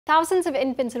Thousands of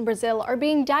infants in Brazil are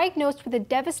being diagnosed with a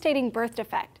devastating birth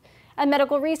defect, and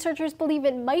medical researchers believe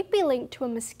it might be linked to a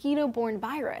mosquito-borne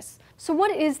virus. So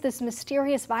what is this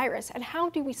mysterious virus, and how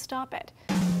do we stop it?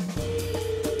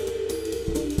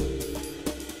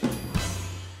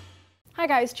 Hi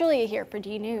guys, Julia here for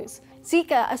DNews.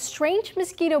 Zika, a strange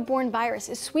mosquito-borne virus,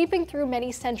 is sweeping through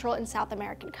many Central and South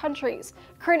American countries.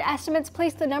 Current estimates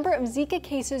place the number of Zika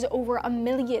cases over 1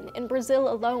 million in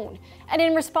Brazil alone. And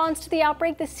in response to the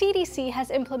outbreak, the CDC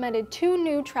has implemented 2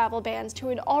 new travel bans to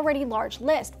an already large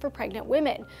list for pregnant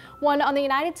women, one on the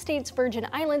United States Virgin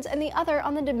Islands and the other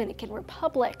on the Dominican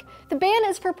Republic. The ban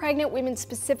is for pregnant women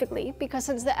specifically because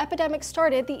since the epidemic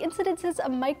started, the incidences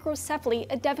of microcephaly,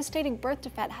 a devastating birth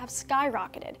defect, have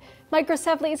skyrocketed.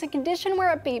 Microcephaly is a condition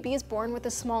where a baby is born with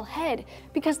a small head.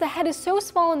 Because the head is so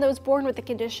small in those born with the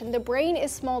condition, the brain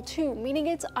is small too, meaning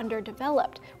it's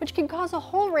underdeveloped, which can cause a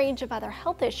whole range of other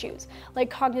health issues, like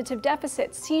cognitive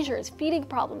deficits, seizures, feeding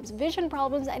problems, vision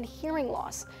problems, and hearing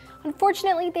loss.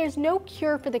 Unfortunately, there's no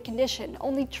cure for the condition,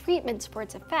 only treatments for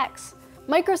its effects.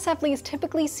 Microcephaly is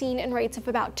typically seen in rates of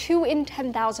about 2 in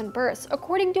 10,000 births,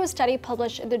 according to a study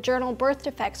published in the journal Birth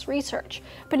Defects Research.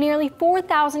 But nearly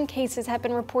 4,000 cases have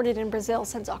been reported in Brazil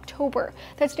since October.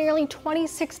 That's nearly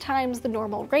 26 times the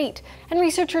normal rate. And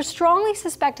researchers strongly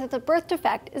suspect that the birth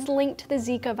defect is linked to the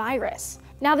Zika virus.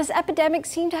 Now, this epidemic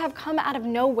seemed to have come out of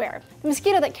nowhere. The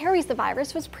mosquito that carries the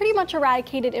virus was pretty much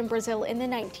eradicated in Brazil in the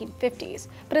 1950s,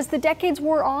 but as the decades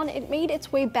wore on, it made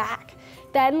its way back.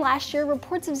 Then, last year,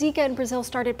 reports of Zika in Brazil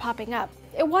started popping up.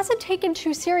 It wasn't taken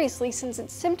too seriously since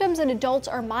its symptoms in adults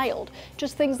are mild,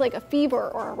 just things like a fever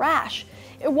or a rash.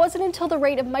 It wasn't until the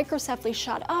rate of microcephaly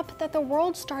shot up that the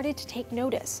world started to take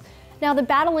notice. Now, the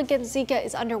battle against Zika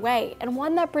is underway, and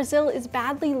one that Brazil is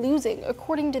badly losing,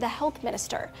 according to the health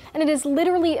minister. And it is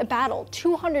literally a battle.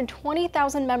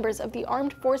 220,000 members of the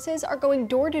armed forces are going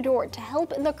door to door to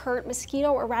help in the current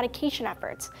mosquito eradication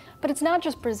efforts. But it's not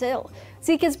just Brazil.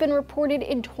 Zika has been reported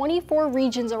in 24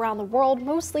 regions around the world,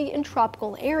 mostly in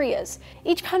tropical areas.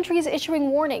 Each country is issuing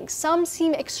warnings. Some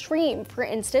seem extreme. For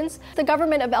instance, the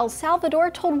government of El Salvador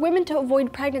told women to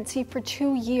avoid pregnancy for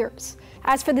 2 years.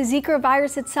 As for the Zika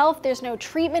virus itself, there's no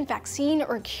treatment, vaccine,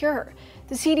 or cure.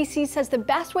 The CDC says the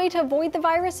best way to avoid the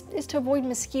virus is to avoid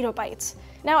mosquito bites.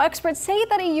 Now, experts say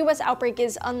that a US outbreak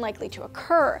is unlikely to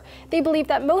occur. They believe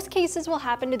that most cases will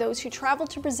happen to those who travel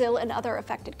to Brazil and other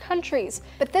affected countries.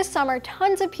 But this summer,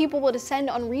 tons of people will descend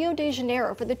on Rio de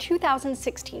Janeiro for the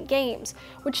 2016 Games,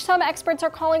 which some experts are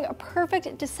calling a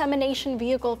perfect dissemination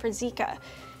vehicle for Zika.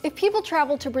 If people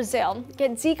travel to Brazil,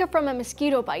 get Zika from a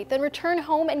mosquito bite, then return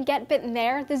home and get bitten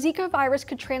there, the Zika virus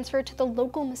could transfer to the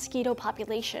local mosquito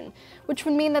population, which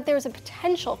would mean that there is a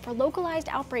potential for localized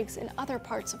outbreaks in other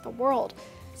parts of the world.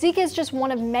 Zika is just one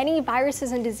of many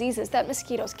viruses and diseases that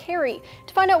mosquitoes carry.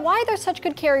 To find out why they're such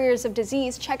good carriers of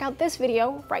disease, check out this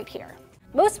video right here.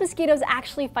 Most mosquitoes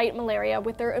actually fight malaria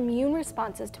with their immune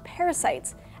responses to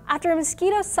parasites. After a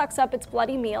mosquito sucks up its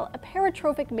bloody meal, a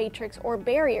parotrophic matrix or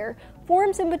barrier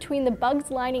forms in between the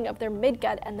bug's lining of their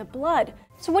midgut and the blood.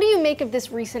 So what do you make of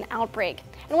this recent outbreak?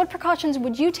 And what precautions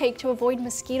would you take to avoid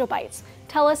mosquito bites?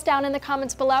 Tell us down in the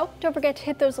comments below. Don't forget to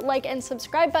hit those like and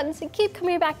subscribe buttons and keep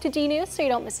coming back to DNews so you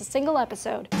don't miss a single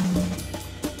episode.